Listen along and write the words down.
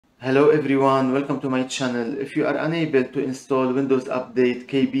Hello everyone, welcome to my channel. If you are unable to install Windows Update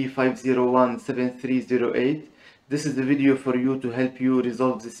KB5017308, this is the video for you to help you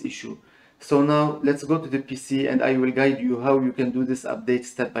resolve this issue. So now let's go to the PC and I will guide you how you can do this update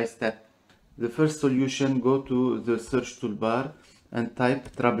step by step. The first solution, go to the search toolbar and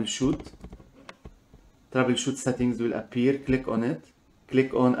type troubleshoot. Troubleshoot settings will appear, click on it.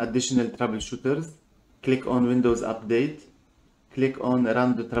 Click on additional troubleshooters. Click on Windows Update. Click on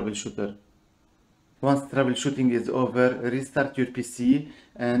Run the Troubleshooter. Once troubleshooting is over, restart your PC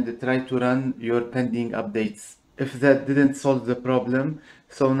and try to run your pending updates. If that didn't solve the problem,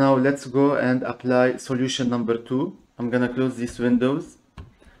 so now let's go and apply solution number 2. I'm gonna close these windows.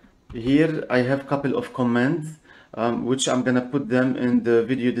 Here I have a couple of commands which I'm gonna put them in the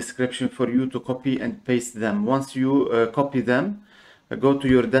video description for you to copy and paste them. Once you copy them, go to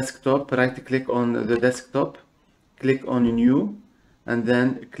your desktop, right click on the desktop, click on new, and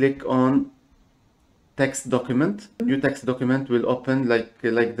then click on text document. New text document will open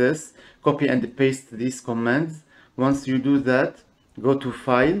like this. Copy and paste these commands. Once you do that, go to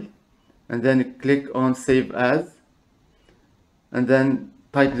file and then click on save as, and then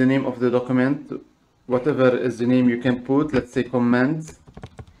type the name of the document, whatever is the name you can put. Let's say commands.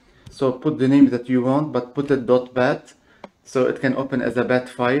 So put the name that you want, but put it .bat so it can open as a bat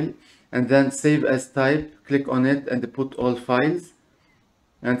file. And then save as type, click on it and put all files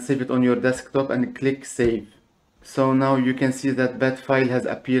and save it on your desktop and click save. So now you can see that bat file has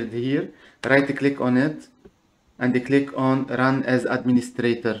appeared here. Right click on it and click on run as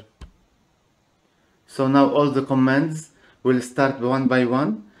administrator. So now all the commands will start one by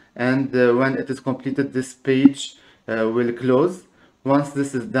one, and when it is completed, this page will close. Once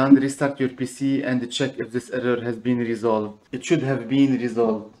this is done, restart your PC and check if this error has been resolved. It should have been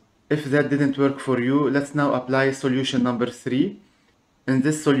resolved. If that didn't work for you, let's now apply solution number 3. In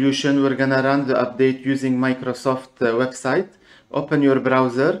this solution, we're gonna run the update using Microsoft website. Open your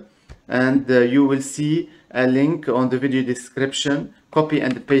browser and you will see a link on the video description. Copy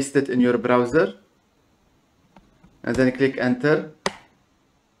and paste it in your browser and then click enter.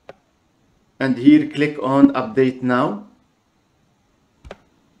 And here click on update now.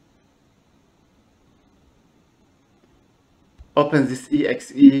 Open this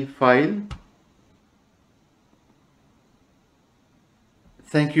exe file.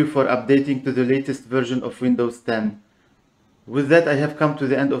 Thank you for updating to the latest version of Windows 10. With that, I have come to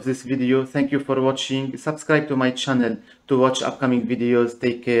the end of this video. Thank you for watching. Subscribe to my channel to watch upcoming videos.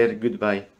 Take care. Goodbye.